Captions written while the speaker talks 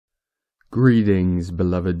Greetings,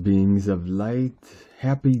 beloved beings of light.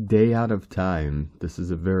 Happy day out of time. This is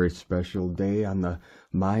a very special day on the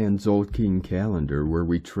Mayan Zolkin calendar where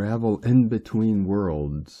we travel in between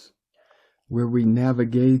worlds, where we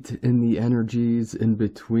navigate in the energies in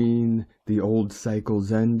between the old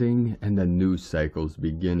cycles ending and the new cycles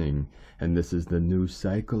beginning. And this is the new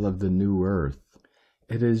cycle of the new earth.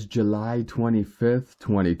 It is July 25th,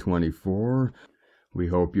 2024. We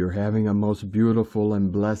hope you're having a most beautiful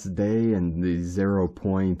and blessed day in the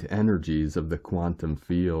 0-point energies of the quantum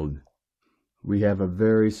field. We have a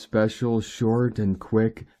very special, short and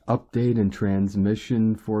quick update and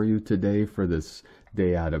transmission for you today for this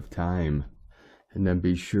day out of time. And then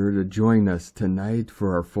be sure to join us tonight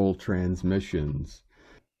for our full transmissions.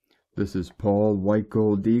 This is Paul White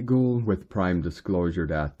Gold Eagle with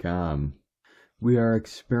PrimeDisclosure.com. We are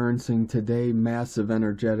experiencing today massive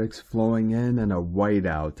energetics flowing in and a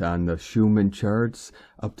whiteout on the SCHUMANN charts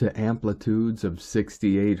up to amplitudes of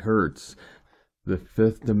 68 Hertz. The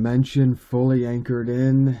fifth dimension fully anchored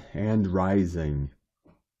in and rising.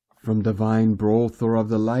 From Divine Brother of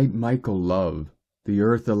the Light, Michael Love. The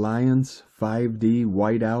Earth Alliance 5D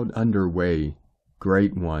whiteout underway.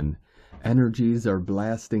 Great one. Energies are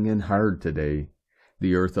blasting in hard today.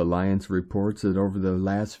 The Earth Alliance reports that over the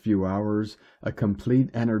last few hours, a complete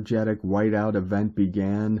energetic whiteout event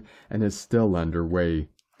began and is still underway.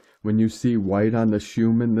 When you see white on the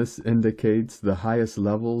SCHUMANN, this indicates the highest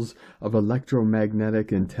levels of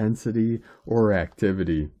electromagnetic intensity or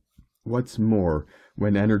activity. What's more,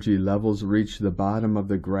 when energy levels reach the bottom of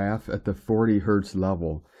the graph at the 40 Hz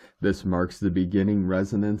level, this marks the beginning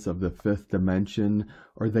resonance of the fifth dimension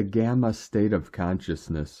or the gamma state of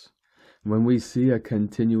consciousness. When we see a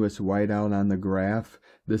continuous whiteout on the graph,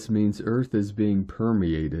 this means Earth is being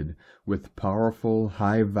permeated with powerful,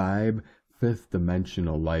 high-vibe,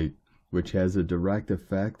 fifth-dimensional light, which has a direct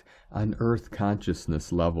effect on Earth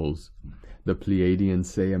consciousness levels. The Pleiadians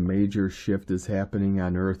say a major shift is happening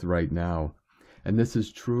on Earth right now, and this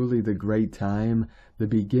is truly the great time, the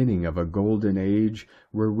beginning of a golden age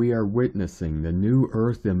where we are witnessing the new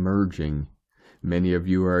Earth emerging. Many of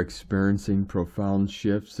you are experiencing profound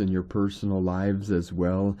shifts in your personal lives as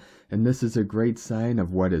well, and this is a great sign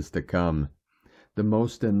of what is to come. The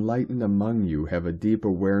most enlightened among you have a deep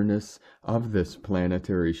awareness of this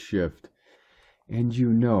planetary shift, and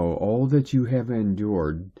you know all that you have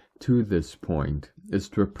endured to this point is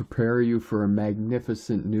to prepare you for a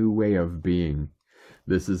magnificent new way of being.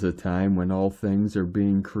 This is a time when all things are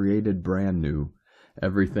being created brand new.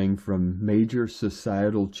 Everything from major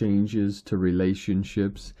societal changes to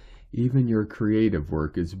relationships, even your creative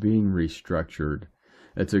work is being restructured.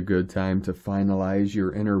 It's a good time to finalize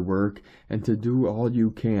your inner work and to do all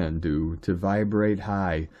you can do to vibrate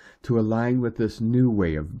high, to align with this new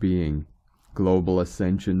way of being. Global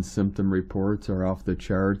ascension symptom reports are off the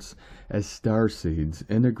charts as starseeds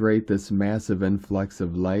integrate this massive influx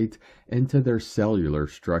of light into their cellular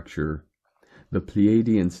structure. The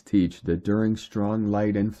Pleiadians teach that during strong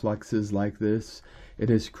light influxes like this, it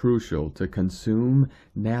is crucial to consume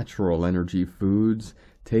natural energy foods,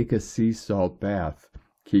 take a sea salt bath,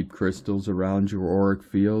 keep crystals around your auric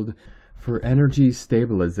field for energy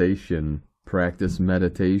stabilization, practice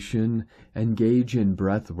meditation, engage in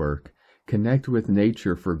breath work, connect with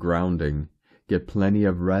nature for grounding, get plenty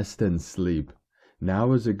of rest and sleep.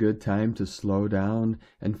 Now is a good time to slow down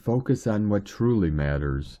and focus on what truly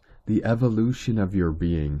matters. The evolution of your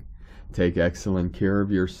being. Take excellent care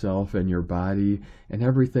of yourself and your body, and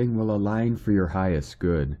everything will align for your highest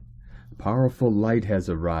good. Powerful light has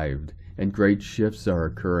arrived, and great shifts are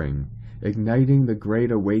occurring, igniting the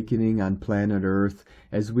great awakening on planet Earth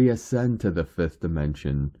as we ascend to the fifth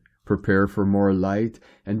dimension. Prepare for more light,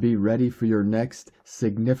 and be ready for your next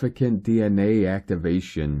significant DNA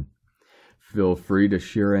activation. Feel free to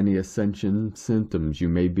share any ascension symptoms you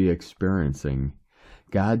may be experiencing.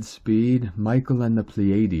 Godspeed, Michael and the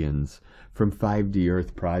Pleiadians from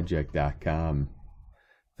 5DEarthProject.com.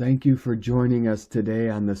 Thank you for joining us today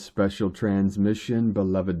on this special transmission,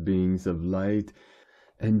 beloved beings of light.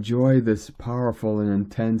 Enjoy this powerful and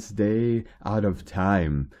intense day out of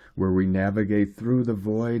time, where we navigate through the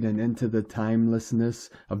void and into the timelessness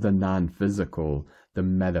of the non-physical, the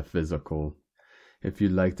metaphysical. If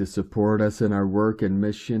you'd like to support us in our work and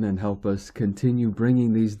mission and help us continue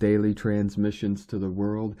bringing these daily transmissions to the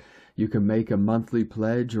world, you can make a monthly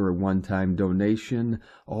pledge or a one-time donation.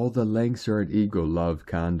 All the links are at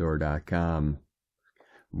EgoLoveCondor.com.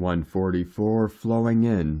 144 flowing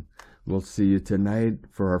in. We'll see you tonight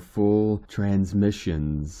for our full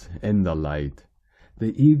transmissions in the light.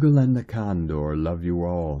 The Eagle and the Condor love you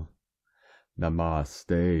all.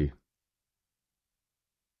 Namaste.